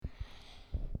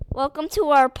Welcome to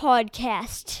our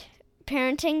podcast,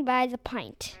 Parenting by the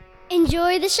Pint.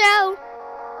 Enjoy the show.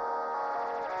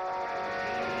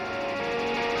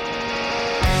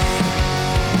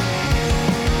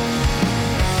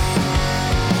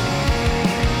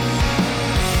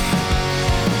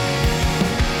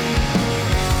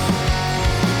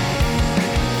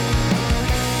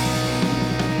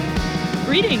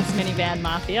 Greetings, Minivan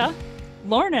Mafia.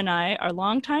 Lauren and I are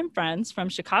longtime friends from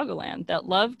Chicagoland that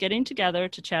love getting together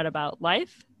to chat about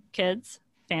life, kids,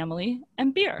 family,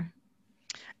 and beer.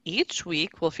 Each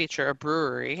week, we'll feature a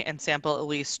brewery and sample at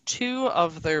least 2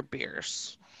 of their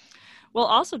beers. We'll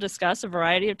also discuss a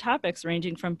variety of topics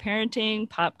ranging from parenting,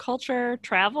 pop culture,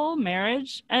 travel,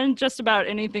 marriage, and just about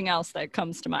anything else that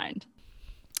comes to mind.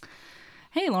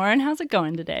 Hey, Lauren, how's it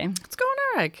going today? It's going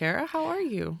all right, Kara. How are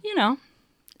you? You know,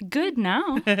 good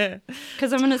now.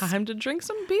 Because I'm going to Time to drink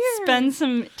some beer. spend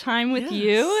some time with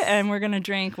you, and we're going to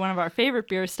drink one of our favorite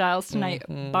beer styles tonight,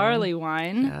 barley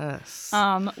wine. Yes.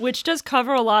 Which does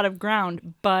cover a lot of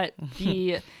ground, but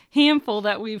the handful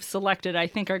that we've selected, I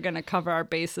think, are going to cover our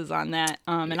bases on that.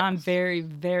 And I'm very,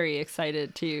 very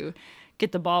excited to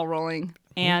get the ball rolling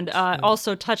and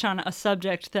also touch on a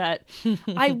subject that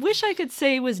I wish I could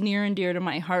say was near and dear to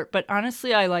my heart, but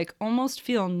honestly, I almost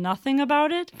feel nothing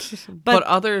about it. But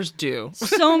others do.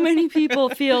 So many people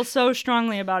feel so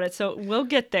strongly about it, so we'll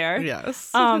get there.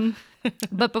 Yes.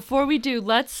 But before we do,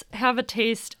 let's have a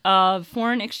taste of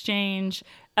Foreign Exchange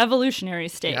Evolutionary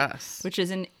State, which is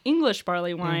an English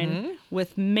barley wine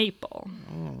with maple.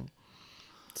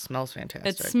 It smells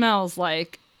fantastic. It smells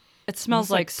like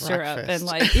syrup breakfast.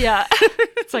 and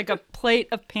it's like a plate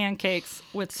of pancakes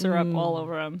with syrup all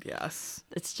over them. Yes.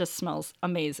 It just smells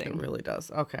amazing. It really does.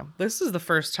 Okay. This is the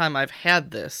first time I've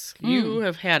had this. You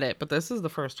have had it, but this is the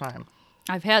first time.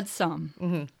 I've had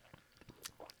some.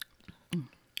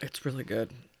 It's really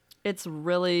good. It's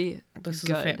really This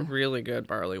good. is a really good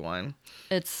barley wine.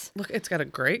 It's Look, it's got a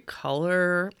great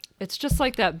color. It's just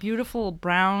like that beautiful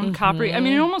brown coppery. I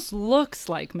mean, it almost looks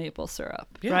like maple syrup,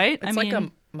 right? It's like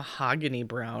a mahogany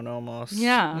brown almost.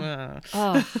 Yeah.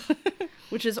 Oh,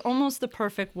 which is almost the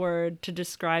perfect word to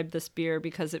describe this beer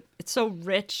because it's so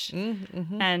rich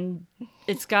and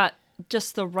it's got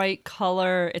just the right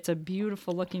color. It's a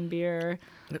beautiful looking beer.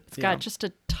 It's got just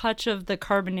a touch of the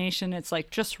carbonation. It's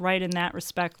just right in that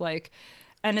respect.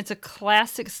 And it's a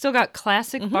classic, still got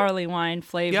classic barley wine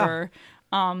flavor.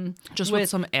 Just with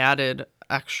some added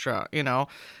extra,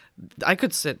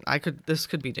 this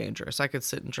could be dangerous. I could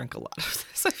sit and drink a lot of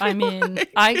this. I mean,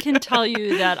 I can tell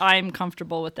you that I'm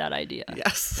comfortable with that idea.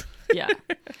 Yes. Yeah.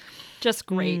 Just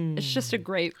great. It's just a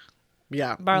great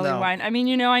barley no. wine. I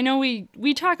mean, I know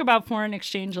we talk about foreign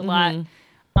exchange a lot.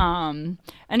 And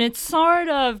it's sort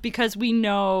of because we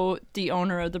know the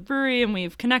owner of the brewery and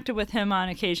we've connected with him on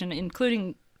occasion,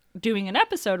 including doing an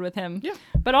episode with him. Yeah.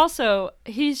 But also,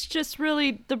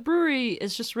 the brewery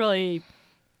is just really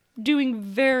doing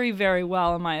very, very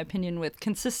well, in my opinion, with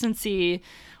consistency,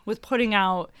 with putting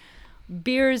out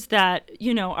beers that,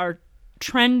 are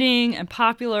trending and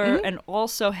popular and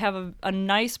also have a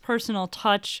nice personal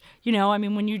touch. I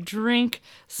mean, when you drink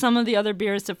some of the other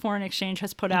beers that Foreign Exchange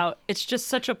has put out, it's just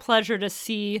such a pleasure to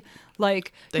see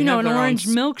an orange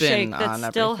milkshake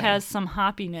that still has some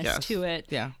hoppiness to it.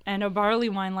 Yeah. And a barley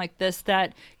wine like this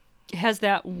that has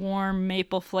that warm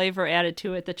maple flavor added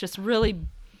to it that just really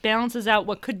balances out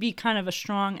what could be kind of a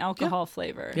strong alcohol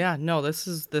flavor. Yeah, no, this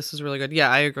is really good. Yeah,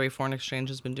 I agree. Foreign Exchange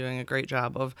has been doing a great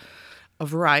job of a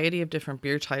variety of different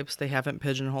beer types. They haven't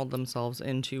pigeonholed themselves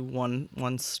into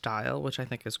one style, which I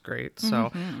think is great.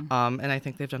 So, and I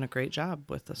think they've done a great job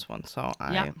with this one. So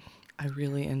I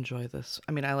really enjoy this.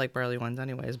 I mean, I like barley wines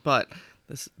anyways, but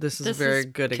this is a very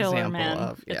good killer, example man.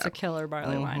 of It's a killer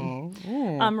barley wine.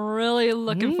 Ooh. I'm really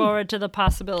looking forward to the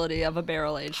possibility of a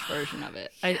barrel-aged version of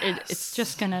it. It's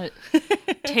just gonna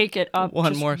take it up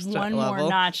one just more more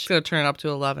notch. It's gonna turn up to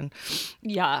 11.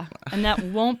 Yeah, and that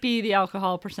won't be the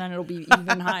alcohol percent. It'll be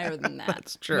even higher than that.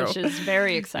 That's true. Which is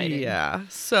very exciting. Yeah.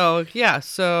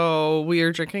 So we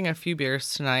are drinking a few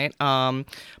beers tonight.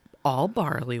 All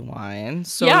barley wine.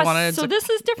 So this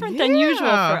is different than usual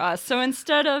for us. So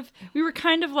instead of, we were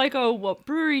kind of like, what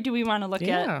brewery do we want to look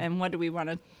at and what do we want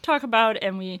to talk about?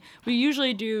 And we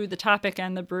usually do the topic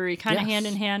and the brewery kind of hand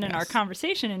in hand in our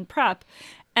conversation in prep.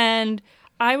 And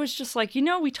I was just like,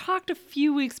 we talked a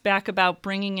few weeks back about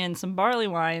bringing in some barley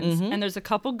wines, and there's a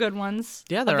couple good ones.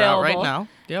 Yeah, they're available. out right now.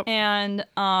 Yep. And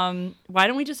why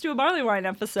don't we just do a barley wine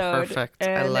episode? Perfect.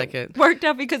 And I like it. Worked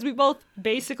out because we both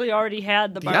basically already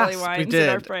had the barley Yes, wines we did. in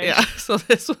our fridge. Yeah. So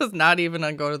this was not even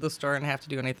on go to the store and have to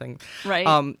do anything. Right.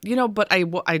 But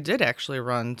I did actually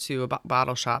run to a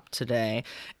bottle shop today,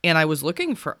 and I was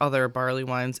looking for other barley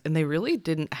wines, and they really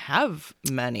didn't have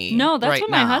many. No, that's right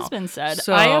what now. my husband said.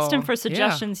 So, I asked him for yeah.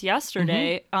 suggestions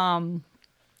yesterday,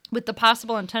 with the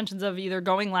possible intentions of either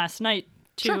going last night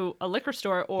to a liquor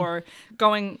store or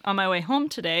going on my way home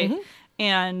today.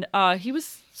 And he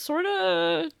was sort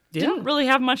of didn't really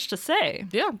have much to say.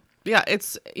 Yeah,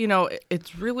 it's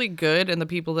it's really good, and the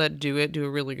people that do it do a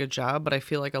really good job, but I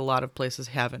feel like a lot of places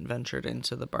haven't ventured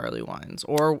into the barley wines,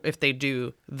 or if they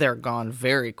do, they're gone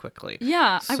very quickly.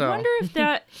 Yeah, So.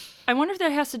 I wonder if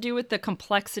that has to do with the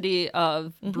complexity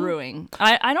of brewing.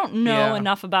 I don't know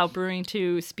enough about brewing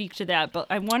to speak to that, but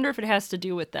I wonder if it has to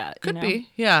do with that. Could be.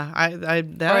 Yeah,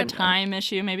 or a time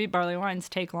issue. Maybe barley wines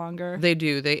take longer. They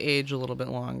do. They age a little bit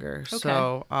longer. Okay.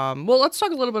 So, well, let's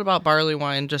talk a little bit about barley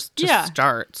wine just to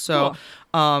start. So,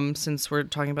 since we're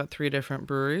talking about 3 different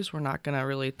breweries, we're not going to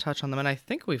really touch on them. And I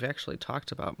think we've actually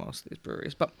talked about most of these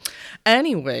breweries. But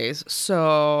anyways,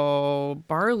 so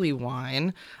barley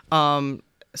wine,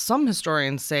 some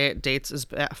historians say it dates as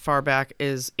far back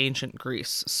as ancient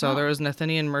Greece. So there was an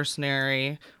Athenian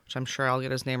mercenary, which I'm sure I'll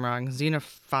get his name wrong,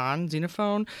 Xenophon,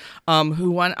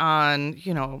 who went on,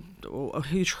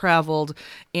 he traveled,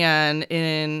 and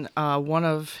in one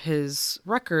of his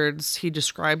records, he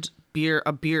described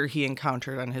a beer he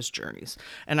encountered on his journeys.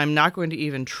 And I'm not going to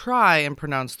even try and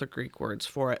pronounce the Greek words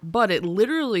for it, but it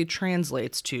literally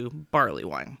translates to barley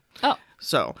wine. Oh.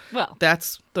 So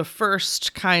that's the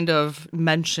first kind of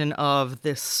mention of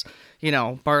this,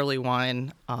 barley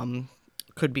wine.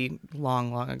 Could be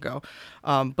long, long ago.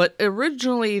 But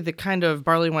originally, the kind of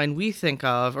barley wine we think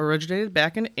of originated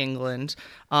back in England.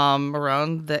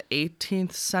 Around the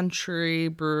 18th century,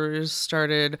 brewers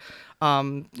started,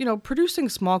 producing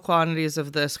small quantities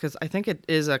of this because I think it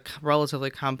is a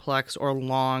relatively complex or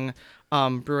long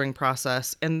brewing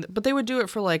process. But they would do it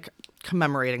for like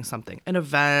commemorating something, an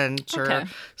event or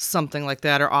something like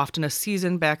that, or often a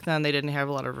season. Back then they didn't have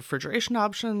a lot of refrigeration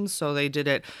options, so they did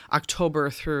it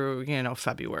October through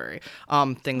February,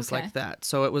 things like that.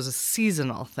 So it was a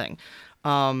seasonal thing.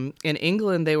 In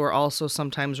England, they were also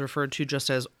sometimes referred to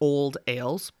just as old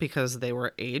ales because they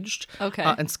were aged.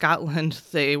 In Scotland,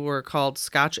 they were called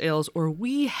Scotch ales or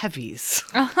wee heavies,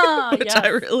 which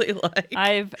I really like.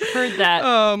 I've heard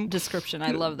that description. I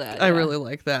love that. I really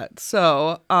like that.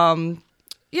 So,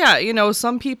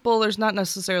 some people, there's not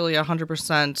necessarily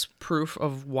 100% proof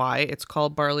of why it's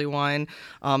called barley wine.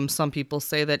 Some people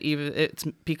say that even it's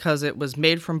because it was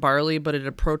made from barley, but it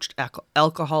approached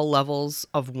alcohol levels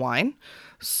of wine.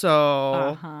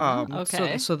 So,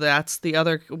 so that's the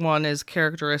other one is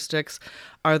characteristics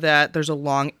are that there's a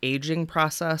long aging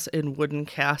process in wooden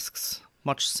casks,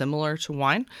 much similar to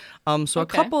wine. A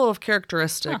couple of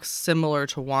characteristics similar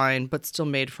to wine, but still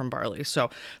made from barley. So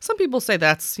some people say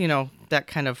that's, that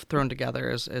kind of thrown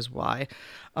together is why.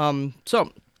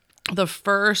 So the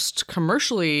first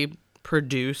commercially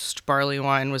produced barley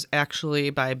wine was actually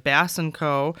by Bass &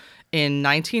 Co. in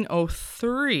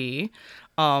 1903.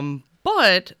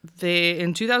 But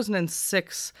in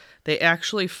 2006, they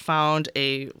actually found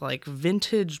a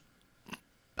vintage,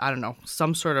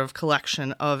 some sort of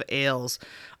collection of ales.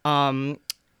 And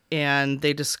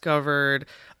they discovered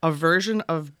a version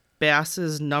of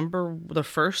Bass's the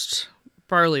first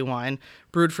barley wine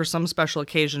brewed for some special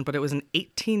occasion, but it was in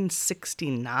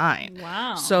 1869.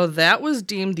 Wow. So that was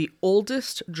deemed the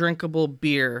oldest drinkable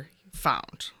beer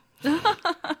found. The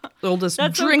oldest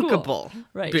drinkable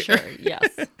right, beer. Sure, yes.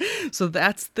 So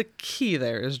that's the key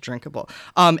there is drinkable.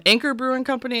 Anchor Brewing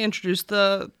Company introduced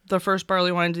the first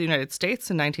barley wine to the United States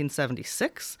in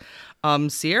 1976.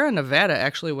 Sierra Nevada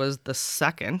actually was the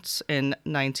second in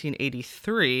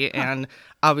 1983, and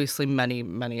obviously many,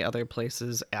 many other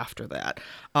places after that.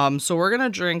 So we're going to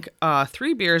drink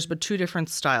 3 beers, but 2 different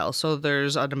styles. So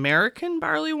there's an American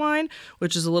barley wine,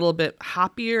 which is a little bit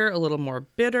hoppier, a little more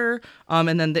bitter,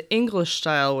 and then the English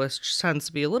style, which tends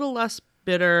to be a little less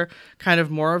bitter, kind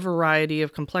of more a variety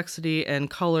of complexity and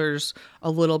colors, a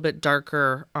little bit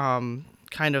darker,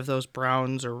 kind of those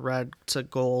browns or red to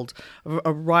gold,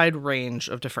 a wide range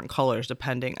of different colors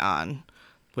depending on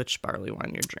which barley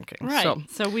wine you're drinking. Right.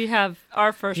 So we have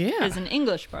our first is an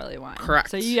English barley wine.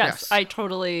 Correct. So yes. I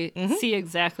totally see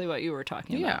exactly what you were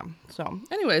talking about. Yeah. So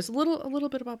anyways, a little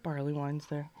bit about barley wines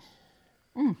there.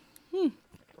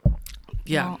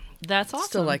 Yeah. Well, that's awesome.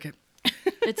 Still like it.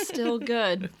 It's still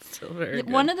good. It's still very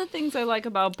good. One of the things I like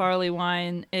about barley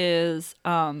wine is,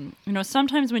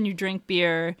 sometimes when you drink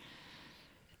beer,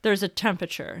 there's a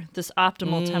temperature, this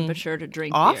optimal temperature to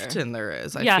drink beer. Often there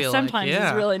is, I feel sometimes like.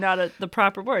 is really not the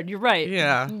proper word. You're right.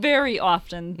 Yeah. Very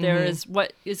often there is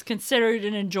what is considered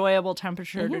an enjoyable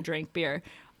temperature to drink beer.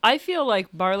 I feel like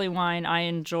barley wine I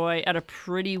enjoy at a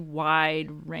pretty wide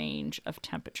range of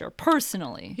temperature,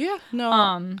 personally. Yeah, no,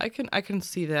 I can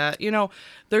see that.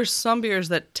 There's some beers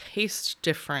that taste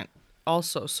different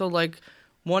also. So like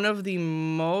one of the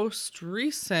most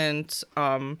recent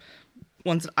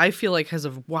ones that I feel like has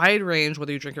a wide range,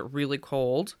 whether you drink it really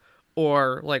cold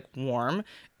or like warm,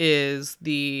 is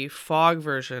the fog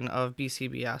version of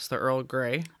BCBS, the Earl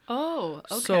Grey. Oh,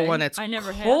 okay. So when it's I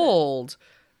never cold,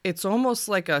 it's almost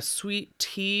like a sweet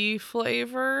tea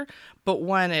flavor, but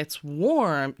when it's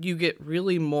warm, you get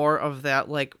really more of that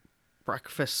like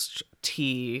breakfast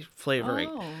tea flavoring.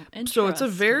 Oh, so it's a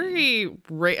interesting.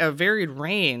 a varied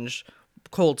range,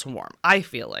 cold to warm. I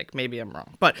feel like, maybe I'm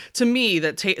wrong, but to me,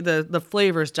 the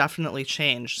flavors definitely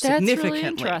change That's significantly. really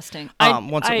interesting.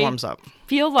 Once it warms up.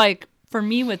 Feel like for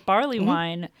me with barley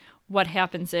wine, what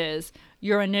happens is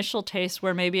your initial taste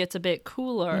where maybe it's a bit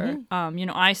cooler.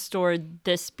 I stored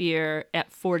this beer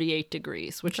at 48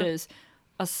 degrees, which is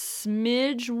a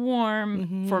smidge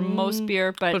warm for most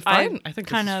beer, but fine. I think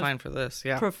kind this is of fine for this.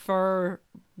 Yeah. prefer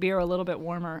beer a little bit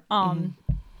warmer.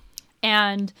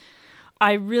 And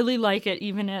I really like it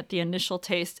even at the initial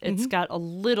taste. It's got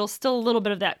still a little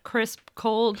bit of that crisp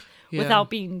cold without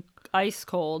being ice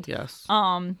cold. Yes.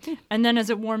 And then as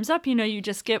it warms up, you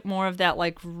just get more of that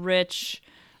like rich,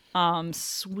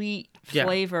 sweet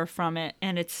flavor from it.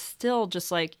 And it's still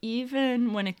just like,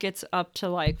 even when it gets up to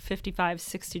like 55,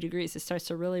 60 degrees, it starts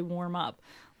to really warm up.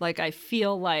 Like I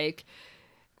feel like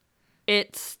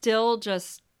it's still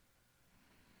just,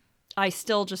 I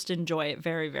still just enjoy it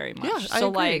very, very much. Yeah,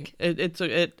 so I agree. like it's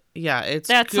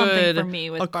that's something good for me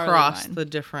with barley across wine. the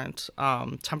different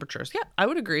temperatures. Yeah, I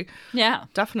would agree. Yeah.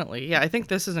 Definitely. Yeah, I think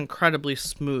this is incredibly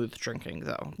smooth drinking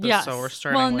though. Yes. So we're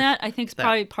starting well, and with that I think is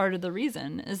probably part of the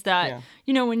reason is that,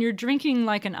 Yeah. when you're drinking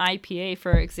like an IPA,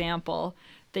 for example,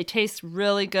 they taste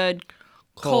really good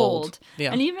cold.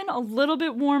 Yeah. And even a little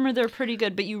bit warmer, they're pretty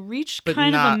good, but you reach but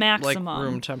kind of not a maximum. like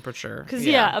room temperature. Because,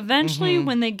 eventually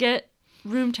when they get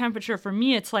room temperature, for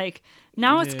me, it's like,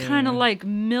 now it's kind of like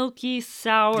milky,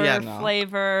 sour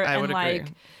flavor. I and would like,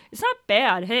 agree. it's not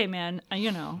bad. Hey, man, I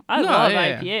love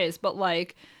IPAs, but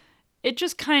like, it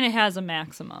just kind of has a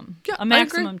maximum. Yeah, a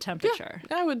maximum I agree. temperature.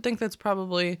 Yeah, I would think that's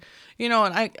probably, and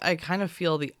I kind of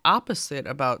feel the opposite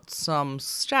about some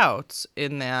stouts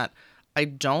in that I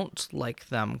don't like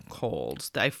them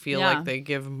cold. I feel like they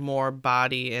give more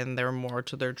body and they're more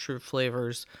to their true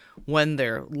flavors when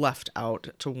they're left out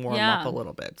to warm up a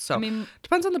little bit. So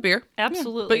depends on the beer.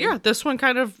 Absolutely. But this one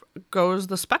kind of goes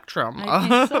the spectrum.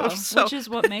 I think so, which is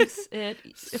what makes it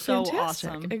so fantastic.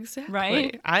 awesome. Exactly.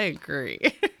 Right? I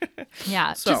agree.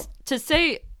 Yeah. So- Just to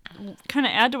say, kind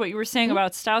of add to what you were saying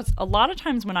about stouts, a lot of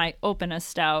times when I open a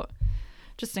stout,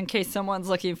 just in case someone's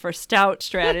looking for stout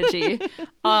strategy,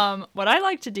 what I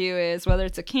like to do is, whether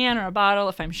it's a can or a bottle,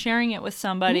 if I'm sharing it with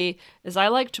somebody, is I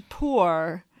like to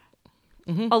pour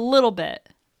a little bit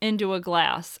into a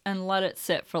glass and let it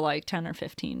sit for like 10 or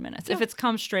 15 minutes if it's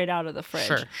come straight out of the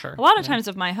fridge. Sure. A lot of times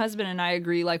if my husband and I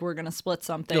agree like we're going to split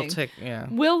something,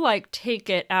 we'll like take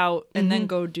it out and then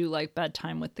go do like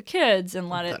bedtime with the kids and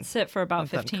let it sit for about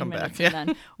 15 minutes and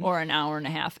then or an hour and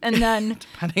a half and then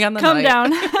depending on the come night.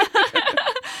 down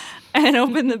and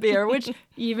open the beer, which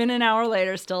even an hour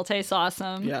later still tastes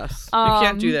awesome. Yes. You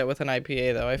can't do that with an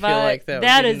IPA, though. I feel like that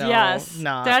would be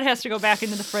not. That has to go back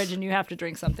into the fridge and you have to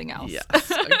drink something else.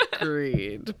 Yes,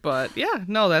 agreed. But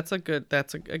that's a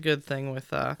good thing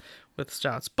with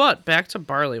stouts. But back to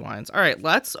barley wines. All right,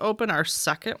 let's open our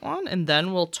second one and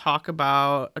then we'll talk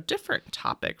about a different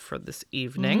topic for this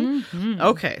evening.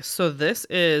 Okay, so this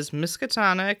is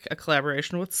Miskatonic, a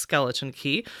collaboration with Skeleton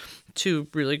Key. Two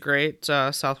really great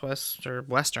southwest or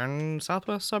western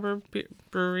southwest suburb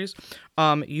breweries.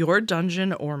 Your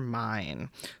Dungeon or Mine.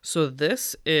 So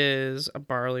this is a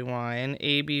barley wine,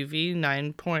 ABV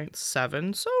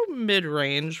 9.7, so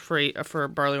mid-range for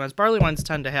barley wines. Barley wines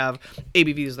tend to have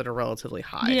ABVs that are relatively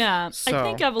high. Yeah, so, I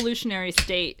think Evolutionary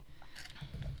State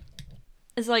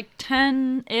is like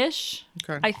 10-ish,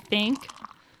 okay. I think.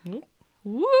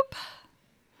 Whoop.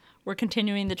 We're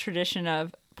continuing the tradition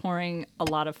of pouring a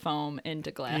lot of foam into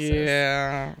glasses.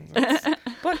 Yeah.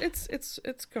 But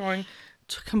it's going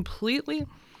to completely.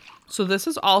 So this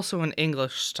is also an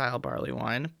English style barley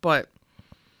wine, but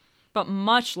but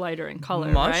much lighter in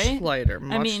color, Much right? lighter,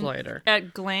 I mean, lighter.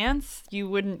 At glance, you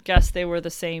wouldn't guess they were the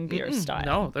same beer style.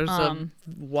 No, there's a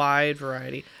wide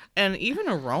variety. And even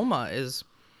aroma is,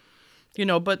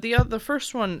 but the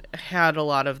first one had a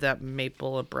lot of that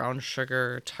maple and brown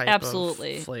sugar type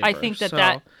Absolutely. of flavor. I think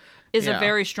that is a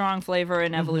very strong flavor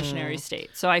in evolutionary state.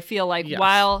 So I feel like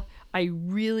while I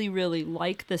really, really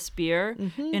like this beer,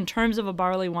 in terms of a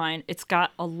barley wine, it's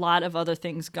got a lot of other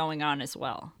things going on as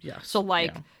well. Yes. So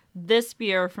this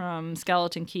beer from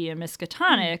Skeleton Key and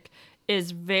Miskatonic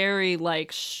is very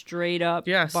straight up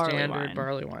barley standard wine.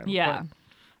 barley wine. Yeah.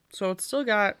 So it's still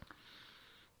got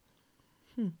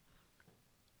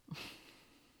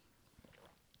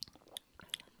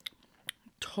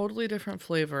totally different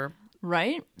flavor.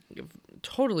 Right?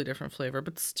 Totally different flavor,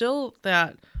 but still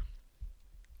that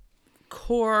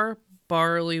core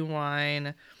barley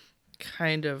wine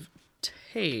kind of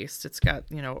taste. It's got,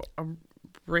 a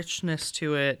richness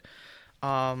to it,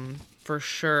 for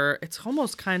sure. It's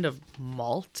almost kind of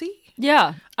malty.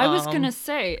 Yeah. I was going to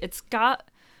say,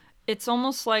 it's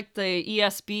almost like the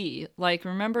ESB.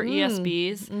 Remember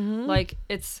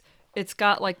ESBs? It's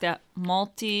got that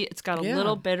malty, it's got a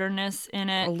little bitterness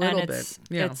in it. A little bit.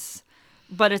 Yeah.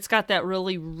 But it's got that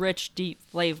really rich, deep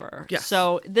flavor. Yes.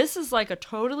 So this is a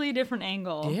totally different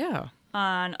angle. Yeah.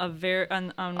 On a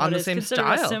on what the is same considered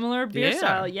style. a similar beer Yeah.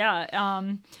 style. Yeah.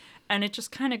 And it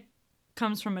just kind of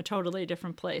comes from a totally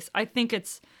different place. I think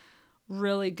it's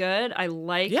really good. I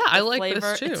like I the like flavor.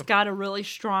 this too. It's got a really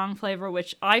strong flavor,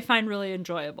 which I find really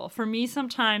enjoyable. For me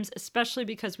sometimes, especially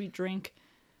because we drink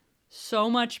so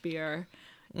much beer,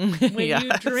 when you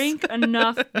drink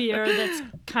enough beer that's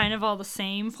kind of all the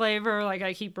same flavor,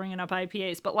 I keep bringing up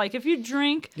IPAs, but if you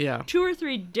drink 2 or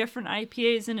 3 different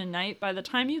IPAs in a night, by the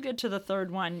time you get to the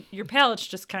third one, your palate's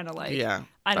just kind of I don't know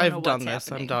I've what's done this.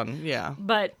 happening. I'm done. Yeah.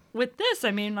 But with this,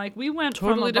 I mean, we went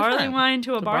Totally from a barley different. wine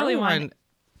to a The barley wine.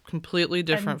 Completely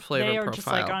different and flavor they are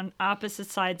profile. just on opposite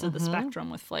sides of the spectrum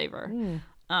with flavor.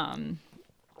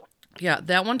 Yeah,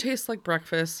 that one tastes like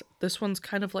breakfast. This one's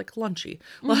kind of lunchy.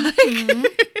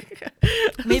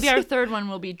 Maybe our third one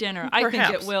will be dinner. I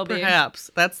think it will be. Perhaps.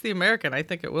 That's the American. I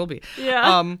think it will be.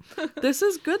 Yeah. This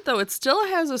is good, though. It still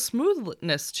has a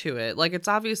smoothness to it. It's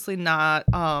obviously not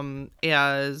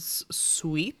as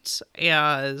sweet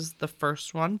as the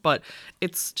first one, but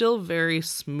it's still very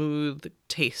smooth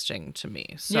tasting to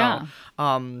me. So,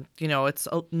 it's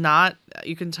not,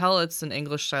 you can tell it's an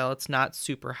English style. It's not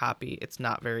super hoppy. It's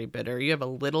not very bitter. You have a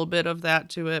little bit of that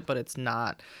to it, but it's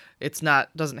not,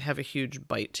 doesn't have a huge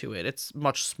bite to it. It's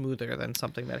much smoother than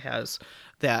something that has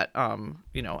that,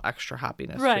 extra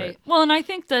hoppiness to Right. it. Well, and I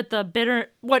think that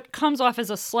what comes off as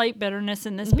a slight bitterness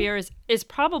in this beer is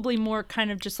probably more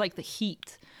kind of just the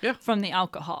heat from the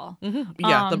alcohol.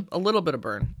 Yeah, a little bit of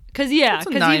burn. Because It's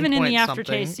a 9 even in the point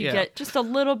aftertaste, something, you get just a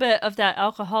little bit of that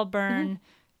alcohol burn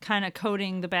kind of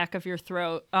coating the back of your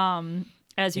throat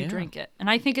as you drink it. And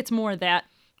I think it's more that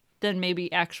than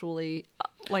maybe actually,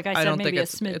 like I said, don't maybe think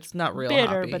a smidge it's not real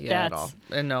bitter, hoppy but at that's all.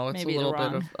 And no, it's a maybe the little bit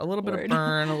wrong of word.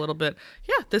 burn, a little bit.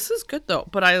 Yeah, this is good though.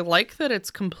 But I like that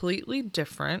it's completely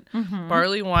different.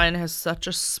 Barley wine has such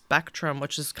a spectrum,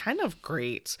 which is kind of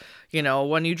great.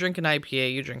 When you drink an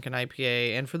IPA, you drink an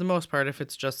IPA, and for the most part, if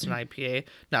it's just an IPA,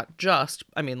 not just,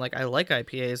 I mean, I like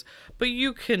IPAs, but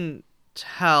you can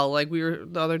tell, we were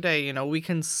the other day, we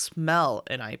can smell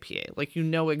an IPA.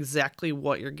 Exactly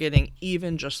what you're getting,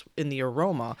 even just in the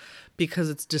aroma, because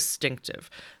it's distinctive.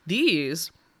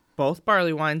 These, both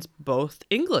barley wines, both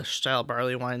English style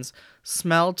barley wines,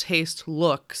 smell, taste,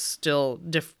 look still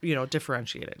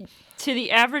differentiated. To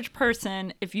the average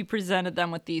person, if you presented them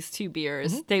with these two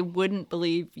beers, they wouldn't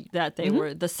believe that they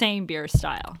were the same beer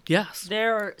style. Yes.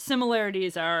 Their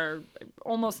similarities are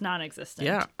almost non-existent.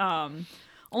 Yeah.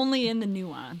 Only in the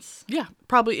nuance. Yeah,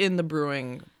 probably in the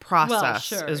brewing process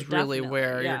sure, is really definitely,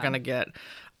 where you're going to get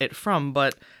it from.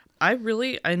 But I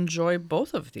really enjoy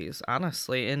both of these,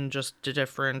 honestly, in just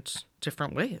different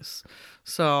ways.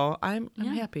 So I'm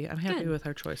happy. I'm happy with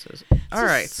our choices. All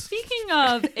right. Speaking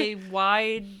of a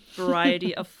wide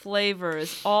variety of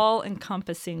flavors, all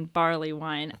encompassing barley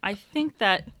wine, I think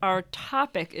that our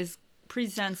topic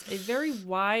presents a very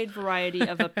wide variety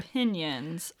of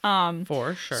opinions.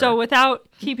 For sure. So without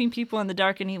keeping people in the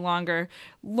dark any longer,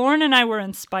 Lauren and I were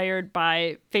inspired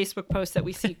by Facebook posts that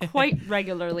we see quite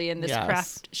regularly in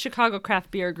this Chicago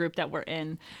craft beer group that we're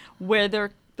in, where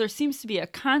there seems to be a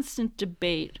constant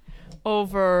debate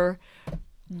over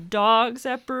dogs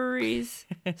at breweries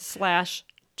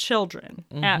 / children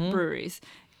at breweries.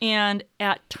 And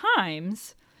at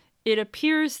times, it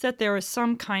appears that there is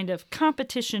some kind of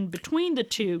competition between the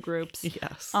two groups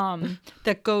Yes.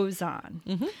 that goes on.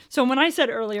 So when I said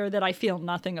earlier that I feel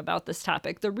nothing about this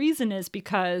topic, the reason is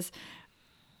because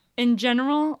in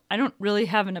general, I don't really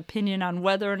have an opinion on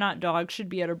whether or not dogs should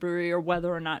be at a brewery or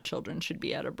whether or not children should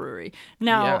be at a brewery.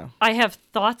 Now, Yeah. I have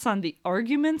thoughts on the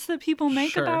arguments that people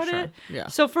make Sure, about sure. it. Yeah.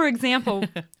 So, for example,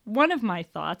 one of my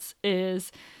thoughts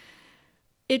is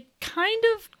it kind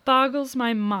of boggles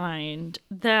my mind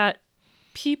that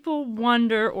people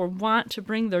wonder or want to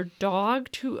bring their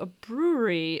dog to a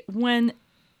brewery when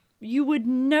you would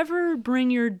never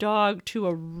bring your dog to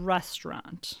a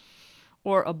restaurant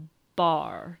or a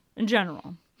bar in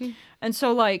general. And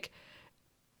so, like,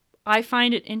 I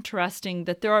find it interesting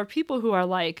that there are people who are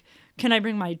like, can I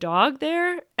bring my dog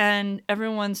there? And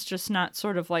everyone's just not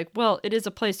sort of like, well, it is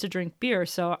a place to drink beer,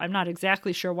 so I'm not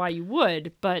exactly sure why you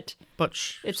would, but But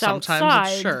it's sometimes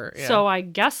outside, it's sure. Yeah. so I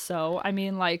guess so. I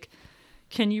mean, like,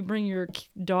 can you bring your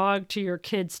dog to your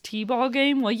kid's t-ball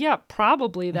game? Well, yeah,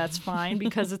 probably that's fine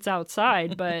because it's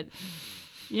outside, but,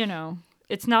 you know,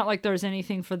 it's not like there's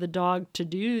anything for the dog to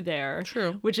do there.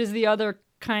 True. Which is the other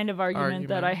kind of argument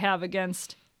that Argument. I have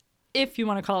against, if you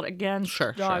want to call it against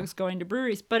Sure, dogs going to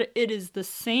breweries. But it is the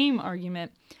same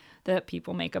argument that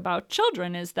people make about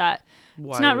children, is that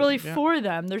Why it's not really would- yeah. for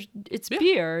them. It's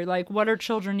beer. Like, what are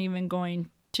children even going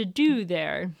to do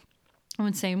there?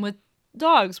 And same with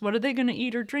dogs. What are they going to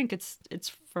eat or drink? It's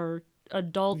for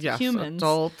adult Yes, humans.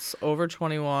 adults over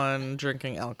 21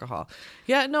 drinking alcohol.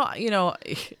 Yeah, no, you know,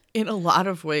 in a lot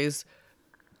of ways,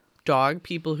 dog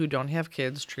people who don't have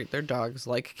kids treat their dogs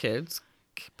like kids.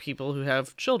 People who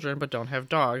have children but don't have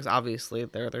dogs, obviously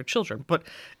they're their children. But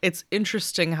it's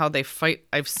interesting how they fight.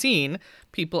 I've seen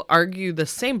people argue the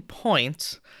same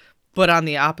point, but on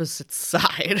the opposite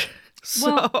side.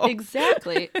 So, Well,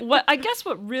 exactly. I guess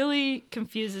what really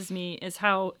confuses me is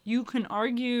how you can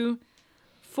argue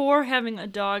for having a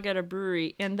dog at a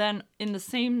brewery and then in the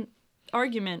same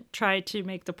argument try to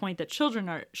make the point that children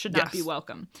should not be Yes.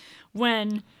 welcome,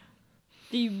 when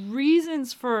the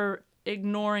reasons for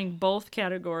ignoring both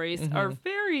categories are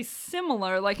very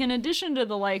similar. Like, in addition to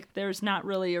the, like, there's not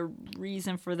really a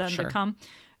reason for them Sure. to come,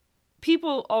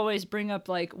 people always bring up,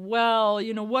 like, well,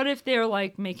 you know, what if they're,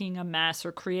 like, making a mess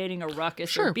or creating a ruckus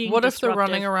or sure. being What if they're disruptive?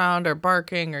 running around or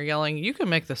barking or yelling? You can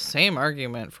make the same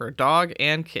argument for dog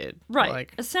and kid. Right.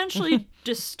 Like, Essentially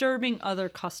disturbing other yeah,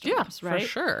 customers, right? for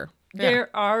sure. Yeah. There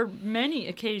are many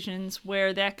occasions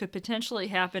where that could potentially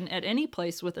happen at any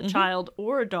place with a child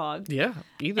or a dog. Yeah,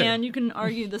 either. And you can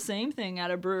argue the same thing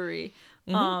at a brewery.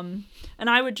 Mm-hmm. And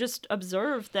I would just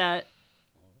observe that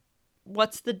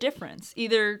what's the difference?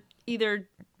 Either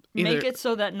make it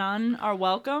so that none are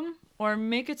welcome or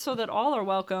make it so that all are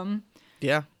welcome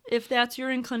yeah. if that's your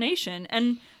inclination.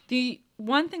 And the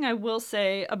one thing I will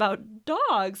say about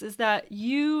dogs is that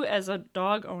you, as a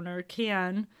dog owner,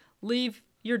 can leave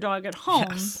your dog at home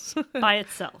Yes. by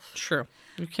itself. True.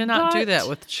 You cannot do But that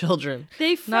with children.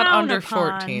 They Not frown under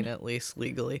upon, 14, at least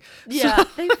legally. Yeah,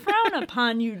 they frown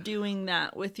upon you doing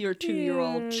that with your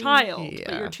 2-year-old child. But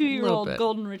yeah, your a 2-year-old little bit.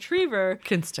 golden retriever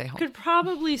Can stay home. could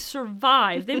probably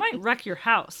survive. They might wreck your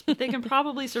house, but they can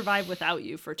probably survive without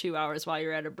you for 2 hours while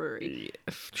you're at a brewery.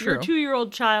 True. Your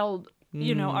 2-year-old child,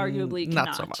 you know, arguably cannot.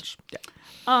 Not so much.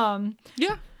 Yeah.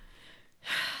 Yeah.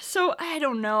 So I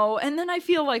don't know. And then I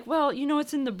feel like, well, you know,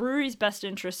 it's in the brewery's best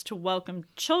interest to welcome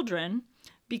children,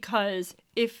 because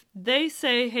if they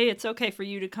say, hey, it's okay for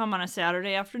you to come on a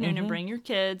Saturday afternoon and bring your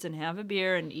kids and have a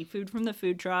beer and eat food from the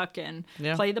food truck and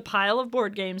Yeah. play the pile of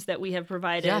board games that we have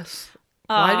provided. Yes.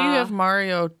 Why do you have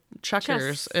Mario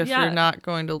checkers chess, if yeah. you're not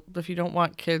going to, if you don't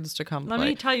want kids to come Let play?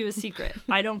 me tell you a secret.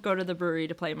 I don't go to the brewery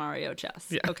to play Mario Chess.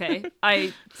 Yeah. Okay?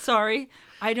 Sorry.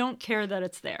 I don't care that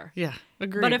it's there. Yeah,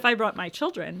 agree. But if I brought my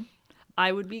children,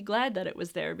 I would be glad that it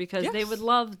was there because they Yes. would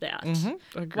love that.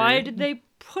 Agreed. Why did they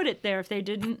put it there if they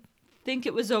didn't think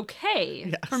it was okay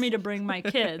Yes. for me to bring my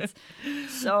kids?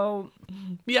 So,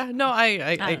 Yeah, no, I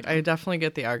don't know. I definitely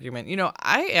get the argument. You know,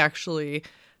 I actually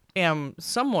am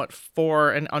somewhat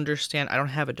for and understand. I don't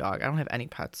have a dog. I don't have any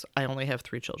pets. I only have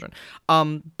 3 children.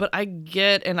 But I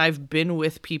get, and I've been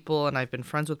with people and I've been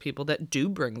friends with people that do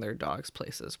bring their dogs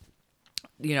places.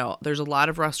 You know, there's a lot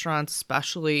of restaurants,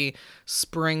 especially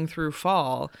spring through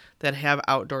fall, that have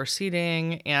outdoor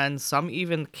seating, and some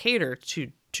even cater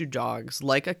to dogs.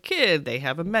 Like a kid, they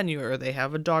have a menu, or they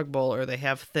have a dog bowl, or they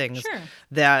have things Sure.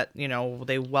 that, you know,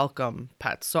 they welcome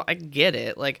pets. So I get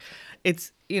it. Like,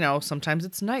 it's, you know, sometimes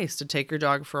it's nice to take your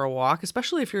dog for a walk,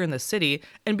 especially if you're in the city,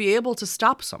 and be able to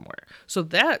stop somewhere. So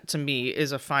that, to me,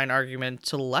 is a fine argument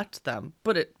to let them,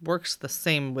 but it works the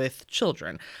same with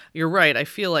children. You're right. I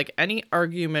feel like any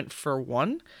argument for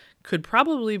one could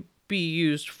probably be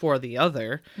used for the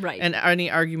other. Right. And any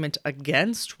argument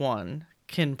against one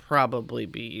can probably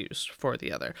be used for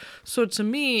the other. So to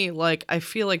me, like, I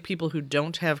feel like people who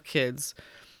don't have kids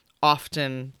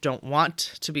often don't want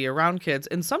to be around kids.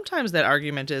 And sometimes that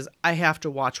argument is, I have to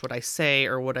watch what I say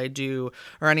or what I do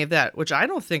or any of that, which I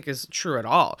don't think is true at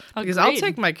all. Because I'll Agreed.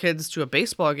 take my kids to a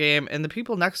baseball game and the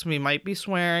people next to me might be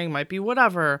swearing, might be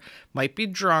whatever, might be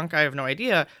drunk. I have no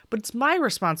idea. But it's my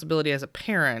responsibility as a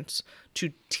parent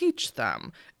to teach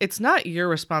them. It's not your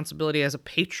responsibility as a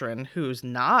patron who's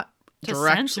not To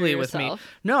directly censor with me. yourself.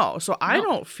 No, so I No.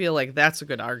 don't feel like that's a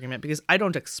good argument because I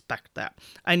don't expect that.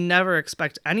 I never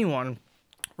expect anyone,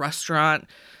 restaurant,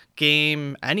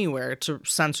 game, anywhere, to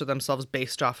censor themselves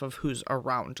based off of who's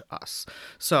around us.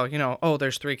 So, oh,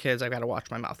 there's 3 kids, I gotta watch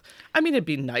my mouth. I mean, it'd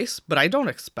be nice, but I don't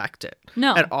expect it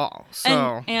No. at all.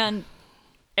 So And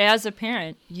as a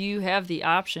parent, you have the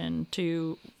option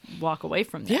to walk away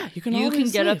from that. Yeah, you can You can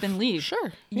always get up leave. and leave.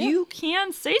 Sure, yeah. You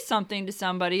can say something to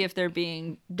somebody if they're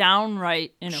being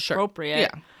downright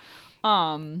inappropriate.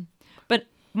 Yeah. But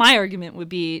my argument would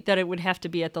be that it would have to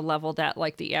be at the level that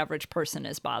like the average person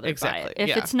is bothered by Exactly, it. If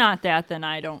yeah. it's not that, then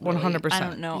I don't really, 100%, I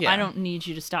don't know. yeah. I don't need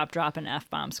you to stop dropping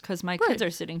F-bombs because my kids Right. are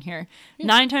sitting here.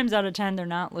 9 times out of 10, they're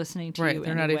not listening to right, you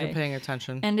they're not anyway. even paying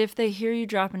attention. And if they hear you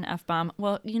drop an F-bomb,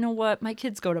 well, you know what? My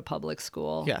kids go to public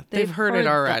school. Yeah, they've heard it the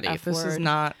already. F This is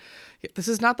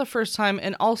word. not the first time,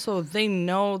 and also they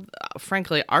know,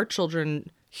 frankly, our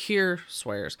children hear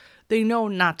swears. They know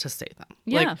not to say them.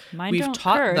 Yeah, mine we've don't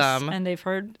taught curse, them, and they've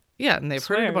heard. yeah, and they've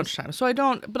heard it a bunch of swears. times. So I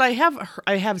don't, but I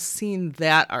have seen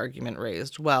that argument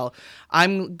raised. Well,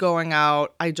 I'm going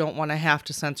out. I don't want to have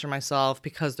to censor myself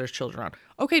because there's children around.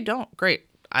 Okay, don't. Great.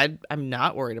 I'm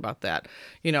not worried about that,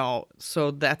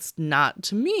 so that's not,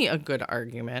 to me, a good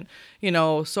argument,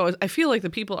 so I feel like the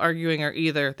people arguing are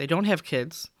either they don't have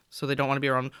kids, so they don't want to be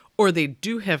around, or they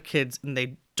do have kids and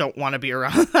they don't want to be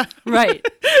around them. Right,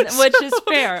 which is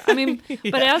fair. I mean,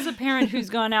 but as a parent who's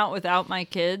gone out without my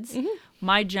kids,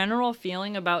 my general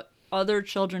feeling about other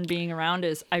children being around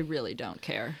is I really don't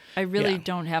care. I really Yeah.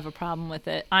 don't have a problem with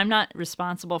it. I'm not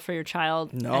responsible for your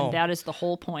child, No. and that is the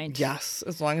whole point. Yes,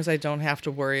 as long as I don't have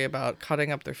to worry about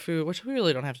cutting up their food, which we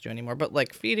really don't have to do anymore, but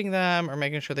like feeding them or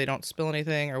making sure they don't spill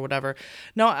anything or whatever.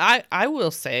 No, I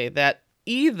will say that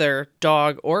either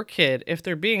dog or kid, if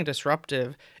they're being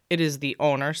disruptive, it is the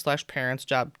owner/parent's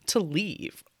job to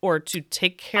leave or to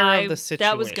take care of the situation.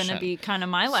 That was going to be kind of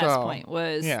my last point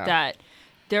was yeah. that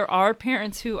there are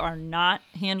parents who are not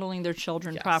handling their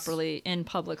children Yes. properly in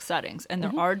public settings. And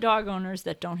there are dog owners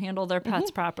that don't handle their pets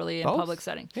properly in Both. public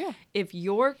settings. Yeah. If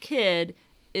your kid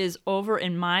is over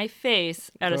in my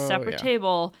face at a Oh, separate yeah.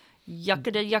 table,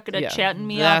 yuckada, Yeah, chatting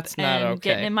me that's up not and okay.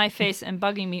 getting in my face and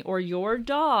bugging me, or your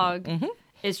dog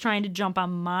is trying to jump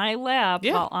on my lap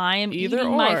Yeah, while I am either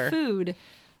eating my or. food,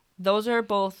 those are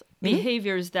both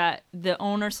behaviors that the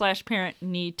owner/parent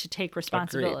need to take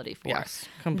responsibility for. Yes,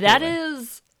 That completely.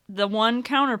 is the one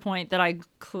counterpoint that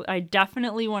I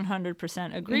definitely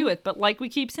 100% agree with. But like we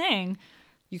keep saying,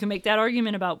 you can make that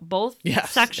argument about both Yes,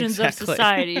 sections exactly. of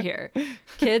society here.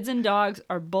 Kids and dogs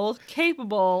are both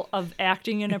capable of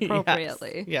acting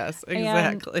inappropriately. Yes,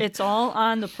 exactly. And it's all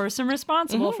on the person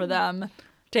responsible for them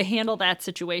to handle that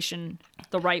situation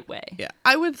the right way. Yeah,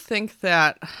 I would think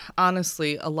that,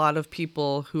 honestly, a lot of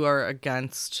people who are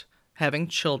against having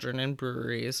children in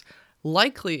breweries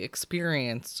likely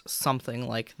experienced something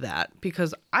like that,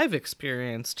 because we've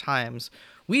experienced times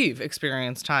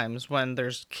when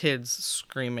there's kids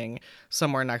screaming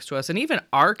somewhere next to us, and even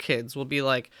our kids will be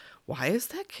like, why is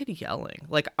that kid yelling?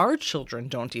 Like, our children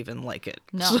don't even like it.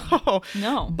 No.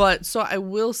 No. But so I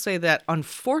will say that,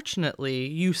 unfortunately,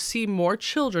 you see more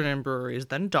children in breweries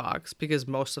than dogs, because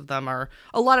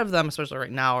a lot of them, especially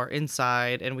right now, are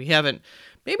inside, and we haven't,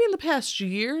 maybe in the past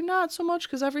year, not so much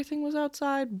because everything was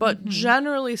outside, but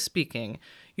generally speaking,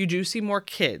 you do see more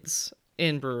kids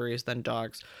in breweries than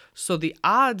dogs. So the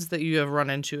odds that you have run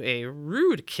into a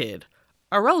rude kid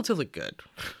are relatively good.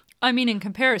 I mean, in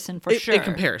comparison, for sure. In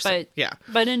comparison, but, yeah.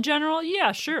 But in general,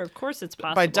 yeah, sure, of course it's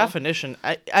possible. By definition,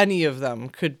 any of them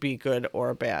could be good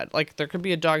or bad. Like, there could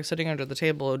be a dog sitting under the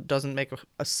table who doesn't make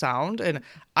a sound, and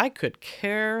I could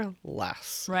care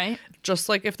less. Right? Just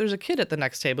like if there's a kid at the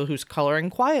next table who's coloring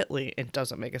quietly and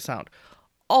doesn't make a sound,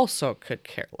 also could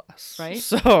care less. Right.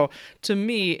 So, to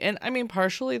me, and I mean,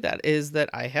 partially that is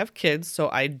that I have kids, so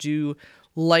I do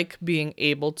like being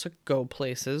able to go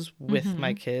places with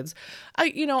my kids.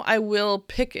 I will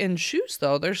pick and choose,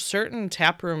 though. There's certain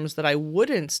tap rooms that I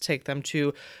wouldn't take them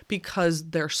to because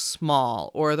they're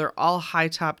small, or they're all high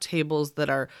top tables that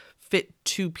are fit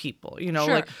 2 people, Sure.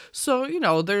 like, so,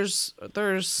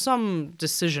 there's some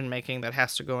decision making that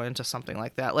has to go into something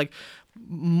like that. Like,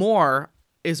 More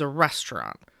is a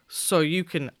restaurant, so you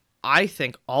can, I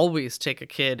think, always take a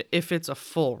kid if it's a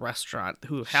full restaurant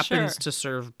who happens Sure. to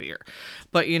serve beer.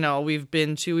 But, we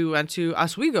went to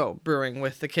Oswego Brewing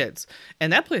with the kids,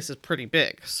 and that place is pretty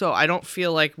big. So I don't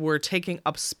feel like we're taking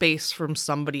up space from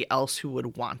somebody else who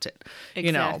would want it,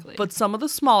 Exactly. But some of the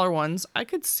smaller ones, I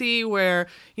could see where,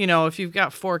 if you've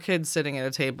got 4 kids sitting at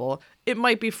a table, it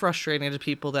might be frustrating to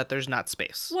people that there's not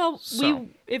space. Well, So-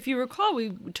 if you recall,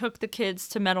 we took the kids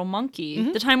to Metal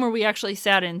Monkey, the time where we actually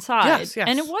sat inside. Yes, yes.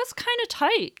 And it was kind of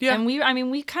tight. Yeah. And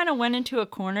we kind of went into a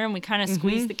corner and we kind of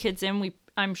squeezed the kids in.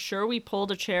 I'm sure we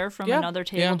pulled a chair from Yeah, another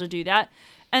table yeah. to do that.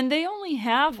 And they only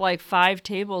have like 5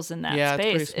 tables in that Yeah, it's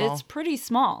pretty space. small. It's pretty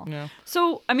small. Yeah.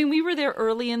 So, we were there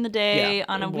early in the day Yeah,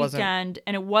 on a it wasn't- weekend,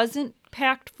 and it wasn't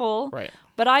packed full. Right.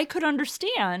 But I could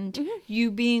understand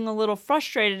you being a little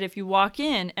frustrated if you walk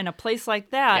in and a place like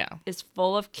that is Yeah.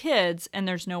 full of kids and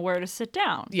there's nowhere to sit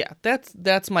down. Yeah,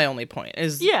 that's my only point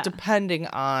is Yeah. depending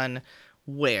on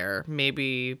where,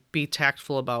 maybe be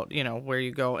tactful about, where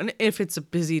you go. And if it's a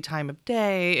busy time of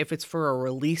day, if it's for a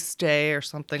release day or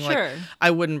something, Sure. like, I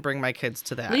wouldn't bring my kids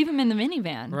to that. Leave them in the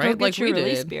minivan. Right? Go get Like your we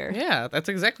release did. beer. Yeah, that's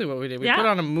exactly what we did. We Yeah. put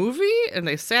on a movie and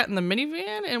they sat in the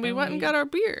minivan and we went and got our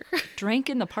beer. Drank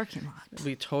in the parking lot.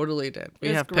 We totally did. We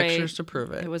was have great. pictures to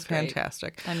prove it. It was great.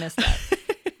 fantastic. I missed that.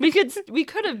 We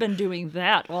could have been doing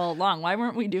that all along. Why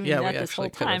weren't we doing Yeah, that we this whole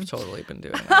actually could time? have totally been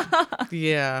doing that.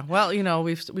 Yeah. Well,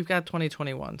 we've got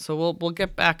 2021, so we'll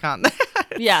get back on that.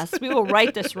 Yes, we will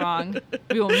right this wrong.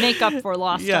 We will make up for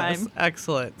lost Yes, time.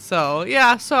 excellent. So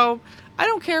I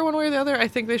don't care one way or the other. I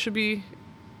think they should be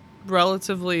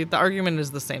relatively. The argument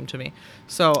is the same to me.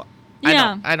 So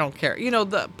Yeah. I don't care.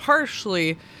 The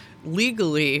partially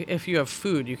legally, if you have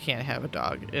food, you can't have a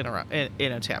dog in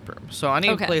a tap room. So any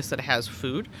Okay. place that has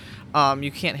food,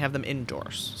 you can't have them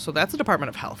indoors. So that's a Department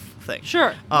of Health thing.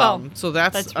 Sure. Well, So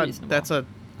that's reasonable. that's a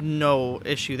no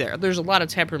issue there. There's a lot of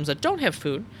tap rooms that don't have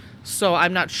food. So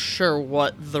I'm not sure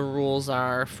what the rules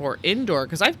are for indoor,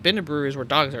 because I've been to breweries where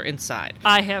dogs are inside.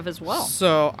 I have as well.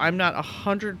 So I'm not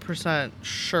 100%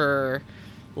 sure,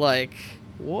 like,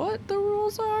 what the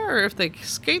rules are, or if they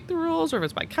skate the rules, or if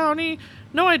it's by county.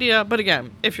 No idea. But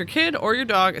again, if your kid or your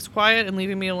dog is quiet and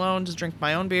leaving me alone to drink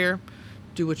my own beer,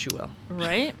 do what you will.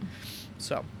 Right?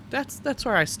 So that's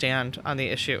where I stand on the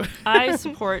issue. I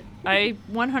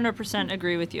 100%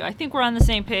 agree with you. I think we're on the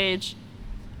same page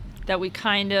that we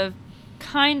kind of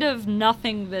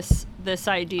nothing this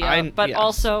idea, but yes.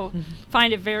 also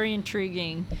find it very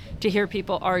intriguing to hear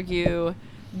people argue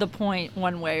the point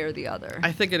one way or the other.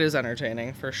 I think it is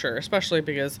entertaining for sure, especially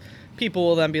because people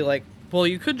will then be like, well,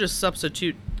 you could just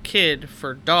substitute kid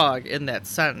for dog in that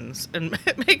sentence, and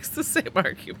it makes the same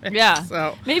argument. Yeah.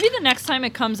 So Maybe the next time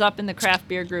it comes up in the craft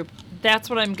beer group, that's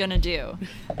what I'm going to do.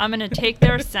 I'm going to take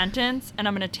their sentence and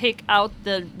I'm going to take out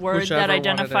the word Whichever that one it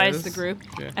identifies is. the group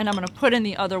Yeah. and I'm going to put in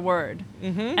the other word.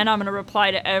 Mhm. And I'm going to reply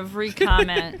to every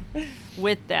comment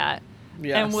with that.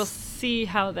 Yes. And we'll see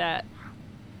how that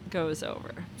goes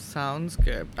over. Sounds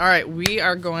good. All right, we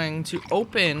are going to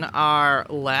open our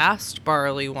last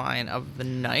barley wine of the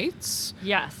night.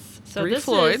 Yes. So Three this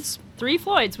Floyds. is Three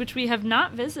Floyds, which we have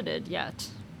not visited yet.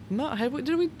 No,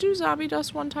 did we do Zombie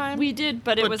Dust one time? We did,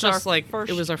 but it But was just, our like,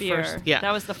 first it was our beer. first- yeah.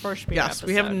 That was the first beer Yes,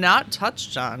 we have episode. not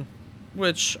touched on,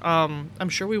 which I'm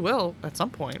sure we will at some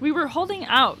point. We were holding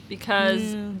out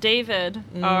because David,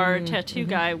 our tattoo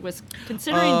guy, was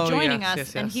considering Oh, joining yes, us,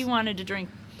 yes, and yes. he wanted to drink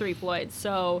Three Floyds.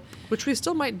 So Which we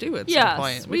still might do at some yes,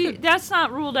 point. we that's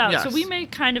not ruled out. So Yes. we may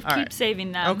kind of All keep right.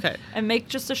 saving them, Okay. and make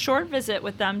just a short visit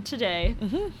with them today,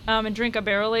 and drink a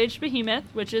barrel aged Behemoth,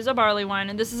 which is a barley wine,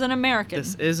 and this is an American.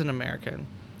 This is an American.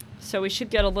 So we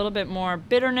should get a little bit more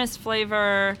bitterness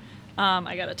flavor.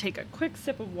 I gotta take a quick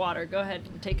sip of water. Go ahead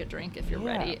and take a drink if you're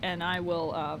Yeah. ready, and I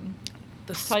will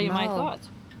The tell you my smell. thoughts.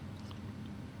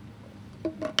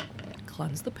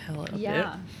 Cleanse the palate a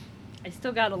Yeah. I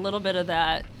still got a little bit of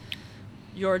that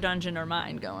your dungeon or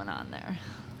mine going on there.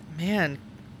 bit. Man,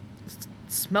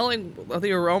 smelling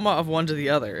the aroma of one to the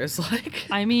other is like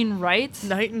I mean, right?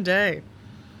 night and day.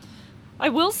 I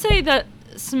will say that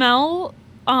smell,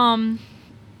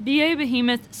 BA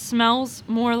Behemoth smells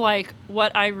more like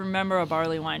what I remember a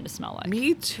barley wine to smell like.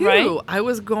 Me too. Right? I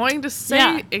was going to say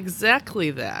Yeah. exactly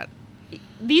that.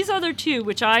 These other two,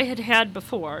 which I had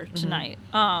before tonight,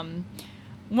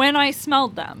 when I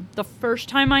smelled them, the first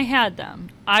time I had them,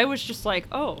 I was just like,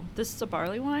 oh, this is a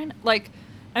barley wine? Like,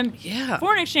 and Yeah.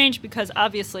 Foreign Exchange, because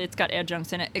obviously it's got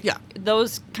adjuncts in it, Yeah.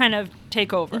 those kind of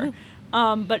take over.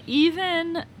 But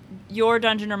even your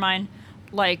dungeon or mine,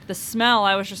 like the smell,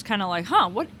 I was just kind of like,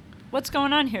 what's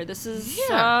going on here? This is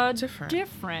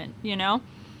different, you know?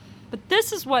 But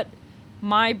this is what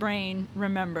my brain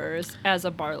remembers as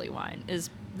a barley wine, is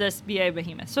this BA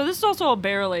Behemoth. So this is also a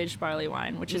barrel-aged barley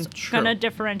wine, which is going to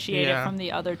differentiate it from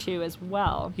the other two as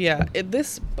well. Yeah,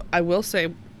 I will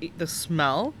say, the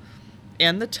smell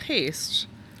and the taste,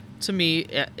 to me,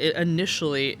 it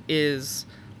initially is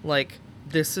like,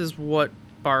 this is what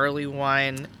barley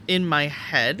wine in my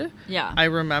head I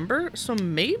remember. So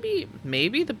maybe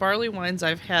the barley wines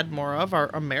I've had more of are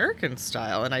American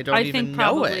style, and I don't even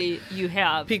know it. I think probably you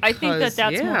have. I think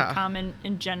that's more common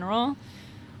in general,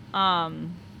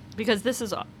 because this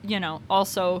is, you know,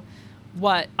 also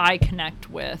what I connect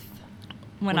with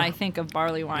when I think of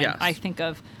barley wine. Yes. I think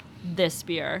of this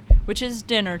beer, which is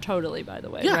dinner totally, by the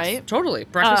way, yes, right? Totally.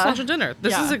 Breakfast, lunch, and dinner.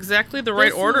 This is exactly the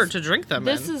right order to drink them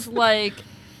in. This is like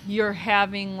you're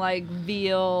having like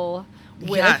veal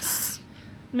with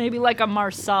maybe like a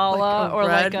marsala or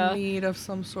like a meat of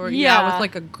some sort. Yeah, with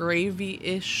like a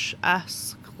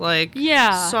gravy-ish-esque like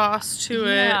sauce to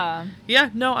it. Yeah,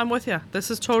 no, I'm with you. This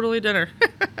is totally dinner.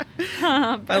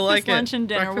 Breakfast, lunch, and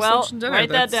dinner. Breakfast, well, lunch, and dinner. Write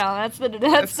that down. That's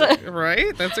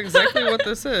right. That's exactly what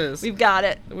this is. We've got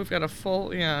it. We've got a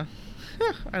full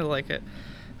I like it.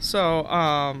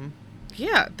 So,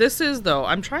 this is, though,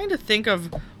 I'm trying to think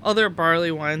of other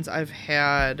barley wines I've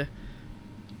had,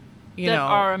 that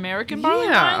are American barley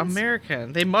wines? Yeah,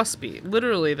 American. They must be.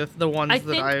 Literally the ones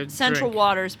that I think Central drink.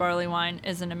 Waters barley wine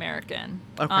is an American.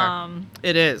 Okay.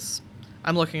 It is.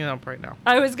 I'm looking it up right now.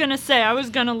 I was going to say, I was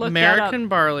going to look American that up.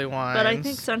 barley wines. But I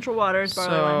think Central Waters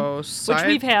barley wine, which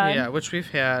we've had. Yeah, which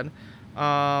we've had.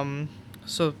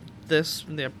 So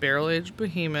the barrel-aged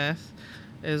Behemoth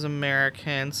is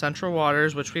American. Central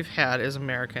Waters, which we've had, is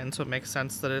American, so it makes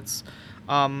sense that it's,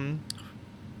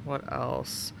 what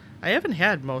else? I haven't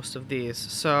had most of these,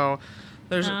 so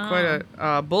there's quite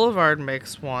a, Boulevard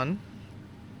makes one.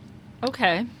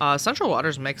 Okay. Central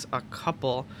Waters makes a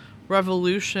couple.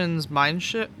 Revolution's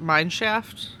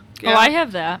Mineshaft. Yeah. Oh, I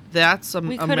have that. That's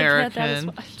we American, had that as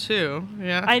well. too.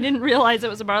 Yeah. I didn't realize it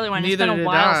was a barley wine. Neither it's been a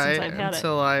while since I've had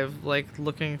until I've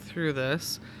looking through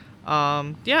this.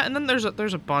 And then there's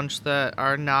a bunch that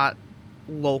are not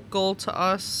local to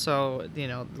us, so you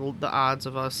know the odds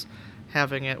of us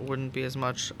having it wouldn't be as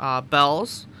much.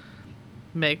 Bell's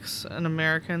makes an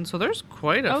American, so there's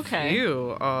quite a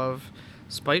few of.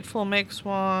 Spiteful makes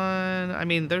one. I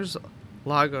mean, there's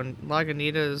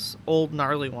Lagunitas Old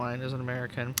Gnarly Wine is an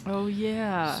American. Oh,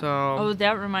 yeah. So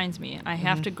that reminds me. I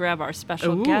have to grab our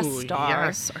special guest star.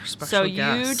 Yes, our special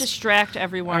guest. You distract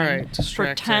everyone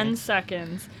for 10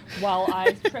 seconds while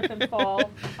I trip and fall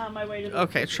on my way to the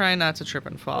Okay, try not to trip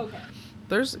and fall. Okay.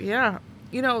 There's,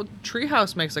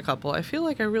 Treehouse makes a couple. I feel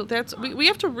like we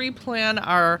have to replan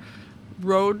our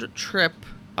road trip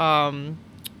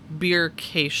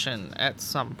beercation at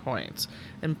some point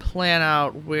and plan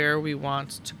out where we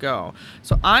want to go.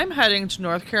 So I'm heading to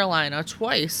North Carolina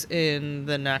twice in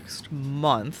the next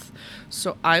month.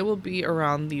 So I will be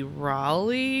around the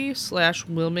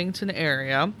Raleigh/Wilmington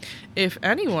area. If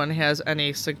anyone has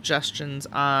any suggestions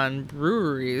on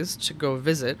breweries to go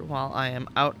visit while I am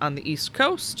out on the East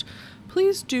Coast,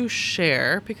 please do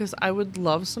share, because I would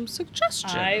love some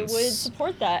suggestions. I would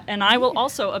support that. And I will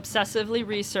also obsessively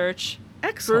research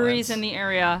breweries in the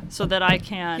area so that I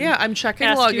can I'm checking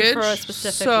ask luggage you for a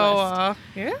specific list.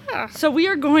 So we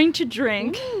are going to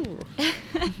drink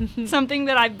something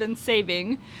that I've been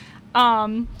saving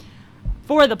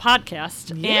for the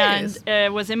podcast. Yes. And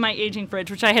it was in my aging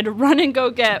fridge, which I had to run and go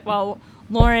get while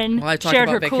Lauren shared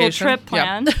her cool trip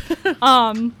plan.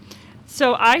 Yep.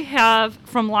 So I have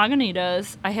from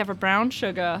Lagunitas, I have a brown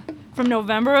sugar from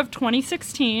November of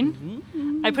 2016.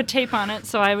 Mm-hmm. I put tape on it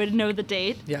so I would know the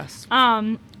date. Yes.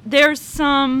 There's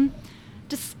some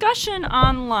discussion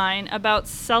online about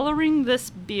cellaring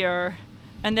this beer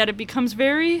and that it becomes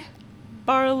very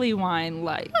barley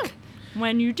wine-like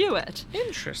when you do it.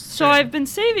 Interesting. So I've been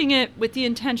saving it with the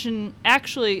intention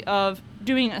actually of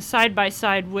doing a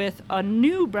side-by-side with a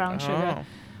new brown sugar.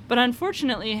 But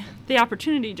unfortunately, the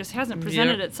opportunity just hasn't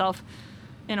presented itself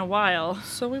in a while.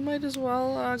 So we might as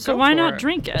well So why not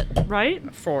drink it,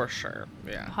 right? For sure,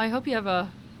 yeah. I hope you have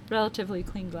a relatively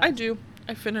clean glass. I do.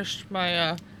 I finished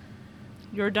my...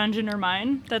 Your Dungeon or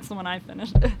mine? That's the one I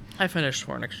finished. I finished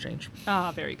Foreign Exchange.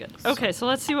 Ah, very good. Okay, so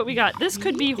let's see what we got. This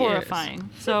could be horrifying,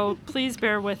 so please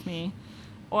bear with me.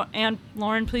 And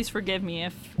Lauren, please forgive me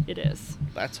if it is.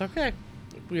 That's okay.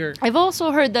 I've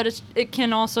also heard that it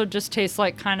can also just taste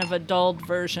like kind of a dulled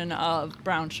version of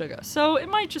brown sugar. So it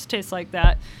might just taste like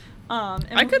that.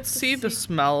 I could see the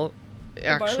smell,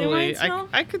 actually. Smell?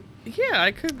 I could,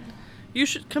 You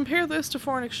should compare this to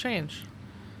Foreign Exchange,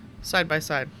 side by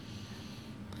side.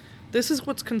 This is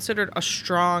what's considered a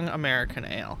strong American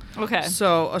ale. Okay.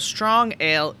 So a strong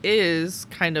ale is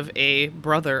kind of a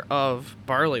brother of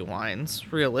barley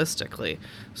wines, realistically.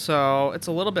 So it's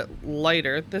a little bit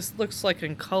lighter. This looks like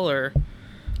in color.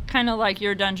 Kind of like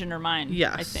Your Dungeon or Mine,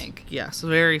 Yes. I think. Yes,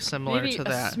 very similar Maybe to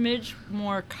that. a smidge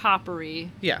more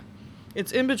coppery. Yeah.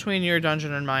 It's in between Your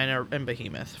Dungeon and Mine and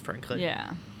Behemoth, frankly.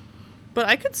 Yeah. But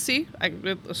I could see,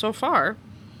 so far,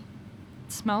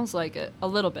 It smells like it a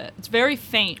little bit. It's very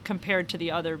faint compared to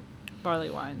the other barley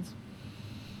wines.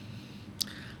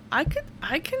 I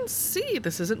can see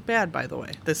this isn't bad, by the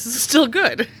way. This is still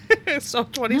good. So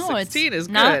 2016 is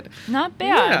good. Not bad.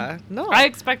 Yeah, no. I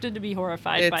expected to be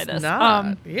horrified by this.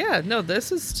 Not. Yeah, no,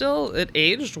 this is still, it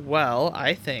aged well,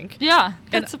 I think. Yeah,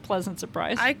 And that's a pleasant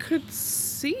surprise. I could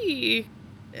see,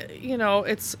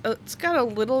 it's got a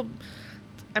little,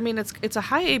 I mean, it's a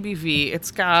high ABV.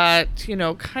 It's got,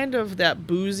 kind of that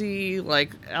boozy,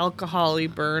 like, alcohol-y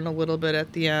burn a little bit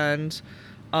at the end.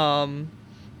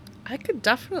 I could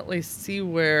definitely see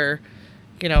where,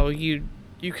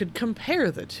 you could compare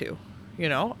the two,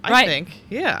 I Right. think.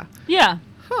 Yeah. Yeah.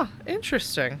 Huh,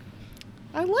 interesting.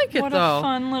 I like it, What though. a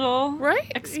fun little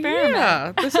Right? experiment.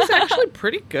 Yeah, this is actually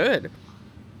pretty good.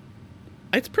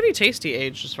 It's pretty tasty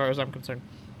aged as far as I'm concerned.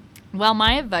 Well,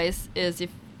 my advice is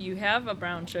if you have a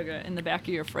brown sugar in the back of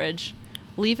your fridge,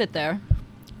 leave it there.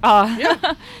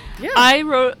 Yeah. Yeah. I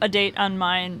wrote a date on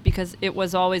mine because it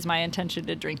was always my intention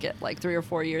to drink it like 3 or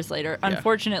 4 years later. Yeah.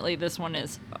 Unfortunately, this one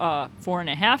is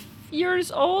 4.5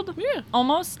 years old, Yeah.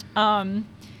 almost,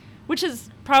 which is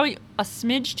probably a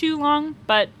smidge too long,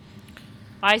 but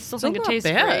I still think it not tastes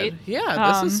bad. great.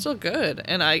 Yeah, this is still good.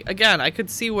 And I could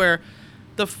see where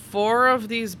the 4 of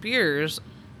these beers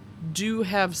do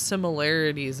have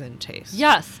similarities in taste.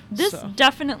 Yes, this So.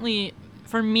 definitely,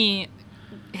 for me,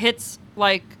 hits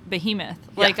like Behemoth.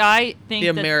 Yeah. Like, I think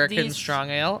The that American these, strong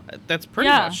ale. That's pretty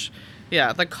Yeah. much.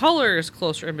 Yeah, the color is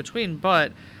closer in between,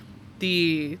 but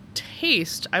the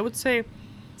taste, I would say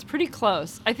it's pretty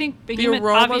close. I think the Behemoth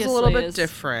aroma is a little bit is,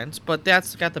 different, but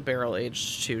that's got the barrel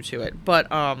aged to it. But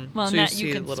Well, so and that see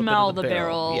you a can little bit smell of the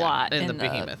barrel a yeah, lot in in the the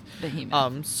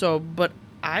Behemoth. But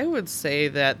I would say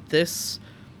that this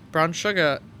brown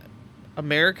sugar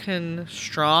American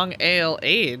strong ale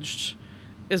aged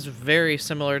is very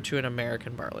similar to an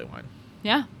American barley wine.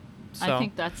 Yeah, So, I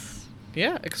think that's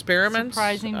yeah, experiments.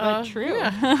 surprising but true.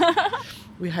 Yeah.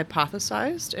 We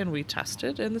hypothesized and we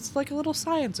tested, and it's like a little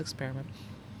science experiment.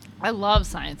 I love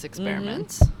science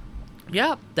experiments.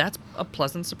 Yeah, that's a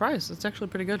pleasant surprise. It's actually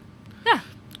pretty good. Yeah,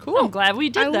 Cool. I'm glad we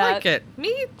did I that. like it.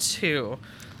 Me too.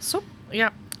 So, yeah,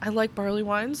 I like barley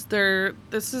wines.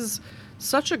 This is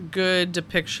such a good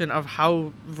depiction of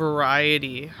how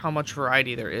much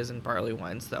variety there is in barley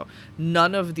wines, though.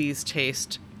 None of these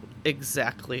taste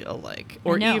exactly alike.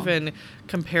 Or know. even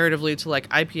comparatively to like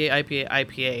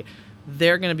IPA.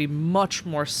 They're going to be much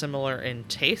more similar in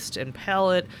taste and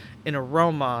palate, in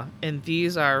aroma, and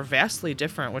these are vastly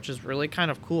different, which is really kind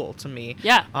of cool to me.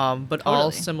 Yeah, But all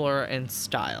totally. similar in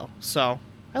style. So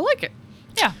I like it.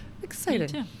 Yeah, Exciting.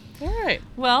 me too. All right.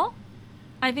 Well,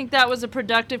 I think that was a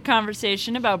productive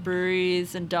conversation about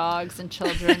breweries and dogs and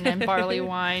children and barley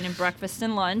wine and breakfast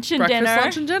and lunch and Breakfast, dinner.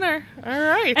 lunch, and dinner. All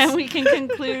right. And we can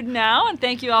conclude now. And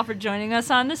thank you all for joining us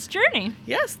on this journey.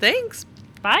 Yes, thanks.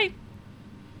 Bye.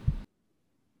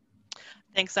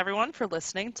 Thanks everyone for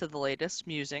listening to the latest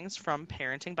musings from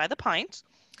Parenting by the Pint.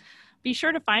 Be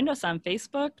sure to find us on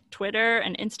Facebook, Twitter,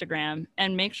 and Instagram,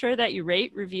 and make sure that you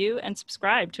rate, review, and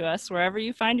subscribe to us wherever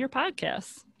you find your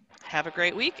podcasts. Have a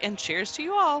great week and cheers to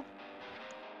you all.